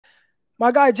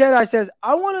My guy Jedi says,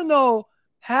 I want to know,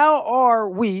 how are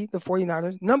we, the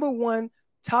 49ers, number one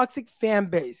toxic fan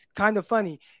base? Kind of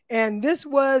funny. And this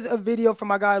was a video from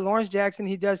my guy Lawrence Jackson.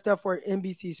 He does stuff for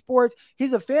NBC Sports.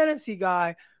 He's a fantasy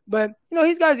guy, but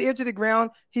he's got his ear to the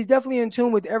ground. He's definitely in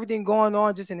tune with everything going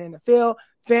on just in the NFL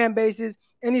fan bases.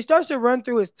 And he starts to run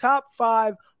through his top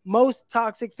 5 most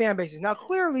toxic fan bases. Now,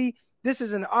 clearly, this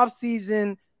is an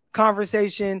off-season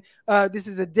conversation. This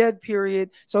is a dead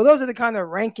period. So those are the kind of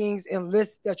rankings and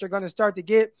lists that you're going to start to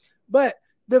get. But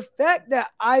the fact that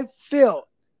I feel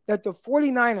that the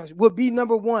 49ers would be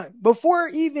number one before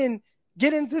even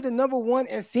getting to the number one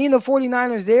and seeing the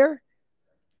 49ers there,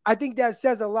 I think that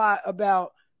says a lot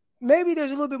about maybe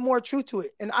there's a little bit more truth to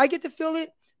it. And I get to feel it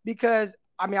because,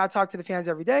 I talk to the fans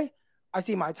every day. I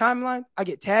see my timeline. I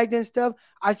get tagged and stuff.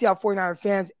 I see how 49er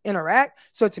fans interact.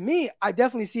 So to me, I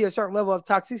definitely see a certain level of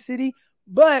toxicity.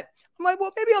 But I'm like,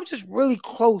 well, maybe I'm just really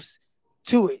close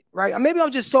to it, right? Or maybe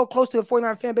I'm just so close to the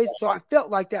 49er fan base, so I felt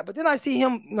like that. But then I see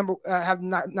him have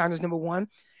Niners number one.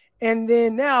 And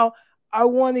then now I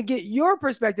want to get your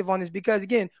perspective on this because,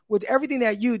 again, with everything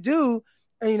that you do,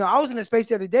 and, I was in a space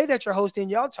the other day that you're hosting.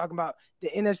 Y'all talking about the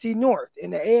NFC North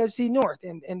and the AFC North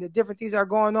and the different things that are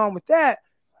going on with that.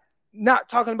 Not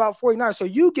talking about 49ers. So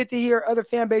you get to hear other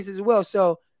fan bases as well.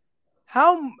 So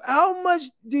how much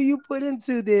do you put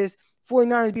into this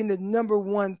 49ers being the number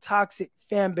one toxic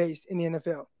fan base in the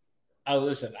NFL?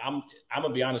 Listen, I'm going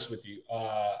to be honest with you.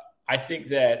 I think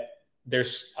that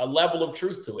there's a level of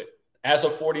truth to it as a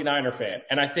 49er fan.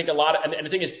 And I think and the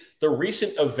thing is, the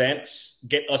recent events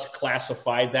get us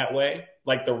classified that way.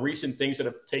 Like the recent things that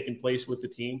have taken place with the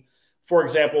team. For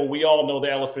example, we all know the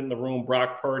elephant in the room,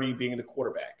 Brock Purdy being the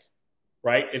quarterback.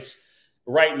 Right. There's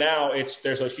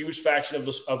a huge faction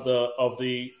of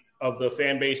the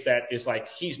fan base that is like,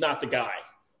 he's not the guy,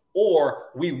 or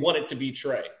we want it to be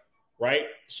Trey. Right.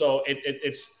 So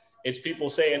it's people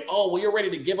saying, oh, well, you're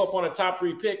ready to give up on a top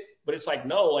 3 pick. But it's like,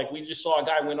 no, like we just saw a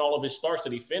guy win all of his starts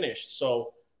that he finished.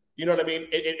 So, you know what I mean?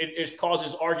 It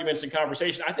causes arguments and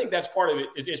conversation. I think that's part of it.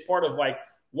 It is part of like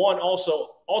one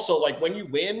also like when you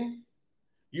win,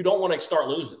 you don't want to start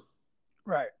losing.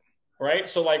 Right. Right.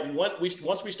 So like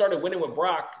once we started winning with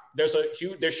Brock, there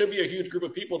should be a huge group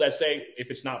of people that say,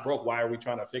 if it's not broke, why are we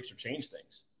trying to fix or change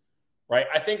things? Right.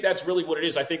 I think that's really what it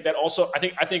is. I think that also, I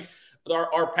think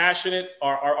our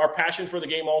passion for the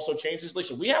game also changes.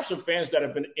 Listen, we have some fans that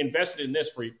have been invested in this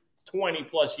for 20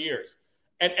 plus years.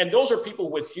 And those are people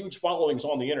with huge followings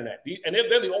on the internet, and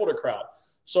they're the older crowd.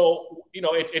 So,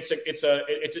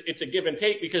 it's a give and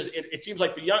take because it seems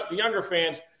like the younger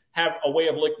fans have a way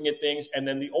of looking at things. And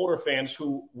then the older fans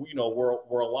who,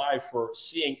 were alive for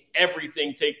seeing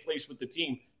everything take place with the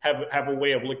team have a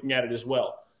way of looking at it as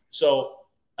well. So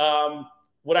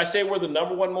would I say we're the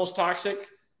number one most toxic?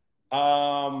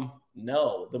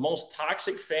 No. The most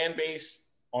toxic fan base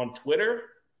on Twitter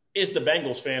is the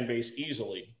Bengals fan base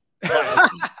easily. by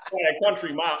a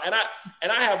country mile. And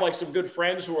I have like some good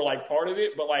friends who are like part of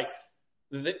it, but like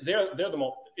they're the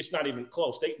most, it's not even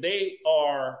close. They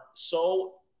are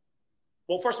so,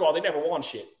 well, first of all, they never won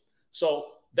shit. So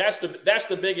that's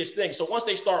the biggest thing. So once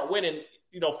they start winning,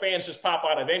 fans just pop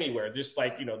out of anywhere. Just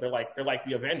like, they're like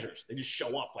the Avengers. They just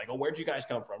show up like, oh, where'd you guys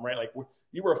come from? Right. Like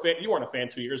you weren't a fan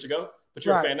 2 years ago, but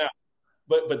you're right. A fan now.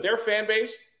 But their fan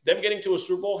base, them getting to a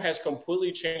Super Bowl has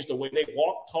completely changed the way they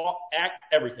walk, talk, act,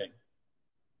 everything.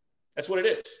 That's what it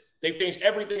is. They've changed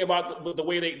everything about the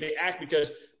way they act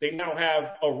because they now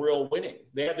have a real winning.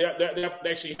 They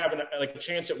actually have a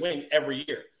chance at winning every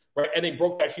year, right? And they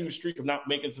broke that huge streak of not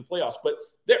making it to the playoffs. But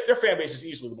their fan base is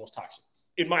easily the most toxic,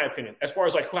 in my opinion. As far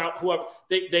as like whoever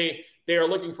they are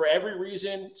looking for every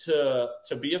reason to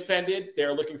be offended. They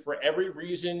are looking for every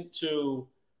reason to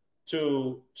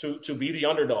be the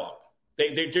underdog.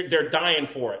 They're dying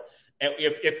for it. And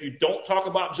if you don't talk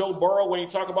about Joe Burrow when you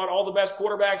talk about all the best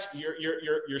quarterbacks,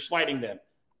 you're slighting them.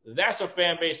 That's a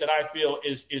fan base that I feel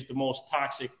is the most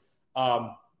toxic.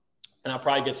 And I'll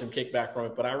probably get some kickback from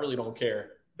it, but I really don't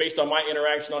care. Based on my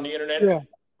interaction on the internet, I've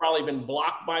probably been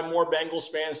blocked by more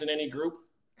Bengals fans than any group.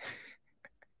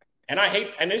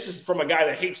 And this is from a guy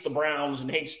that hates the Browns and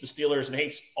hates the Steelers and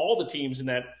hates all the teams in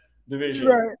that division.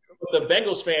 Right. But the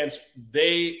Bengals fans,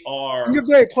 they are. And you're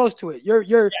very close to it. Where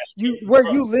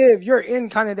you live, you're in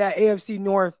kind of that AFC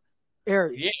North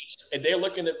area. Yes, and they're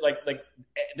looking at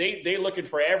they looking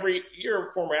for every. You're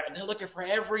a former. They're looking for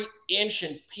every inch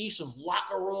and piece of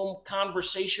locker room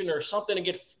conversation or something to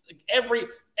get every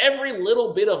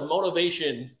little bit of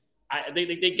motivation. They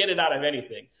get it out of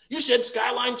anything. You said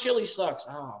Skyline Chili sucks.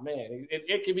 Oh man,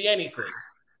 it could be anything.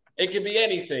 It could be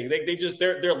anything.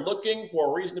 They're looking for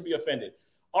a reason to be offended.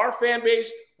 Our fan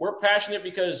base, we're passionate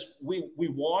because we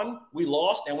won, we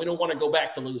lost, and we don't want to go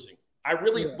back to losing. I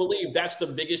really believe that's the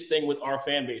biggest thing with our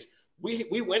fan base.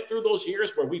 We went through those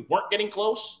years where we weren't getting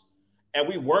close and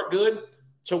we weren't good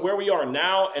to where we are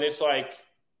now. And it's like,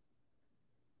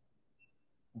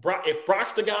 if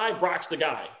Brock's the guy, Brock's the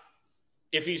guy.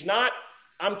 If he's not,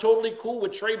 I'm totally cool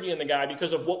with Trey being the guy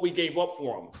because of what we gave up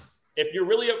for him. If you're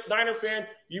really a Niner fan,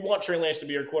 you want Trey Lance to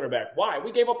be your quarterback. Why?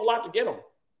 We gave up a lot to get him.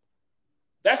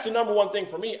 That's the number one thing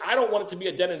for me. I don't want it to be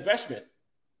a dead investment.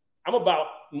 I'm about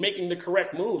making the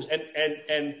correct moves.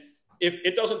 And if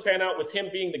it doesn't pan out with him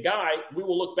being the guy, we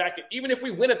will look back at, even if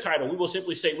we win a title, we will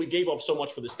simply say we gave up so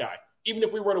much for this guy. Even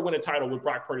if we were to win a title with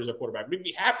Brock Purdy as a quarterback, we'd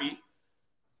be happy,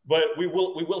 but we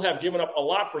will have given up a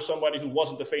lot for somebody who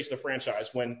wasn't the face of the franchise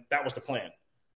when that was the plan.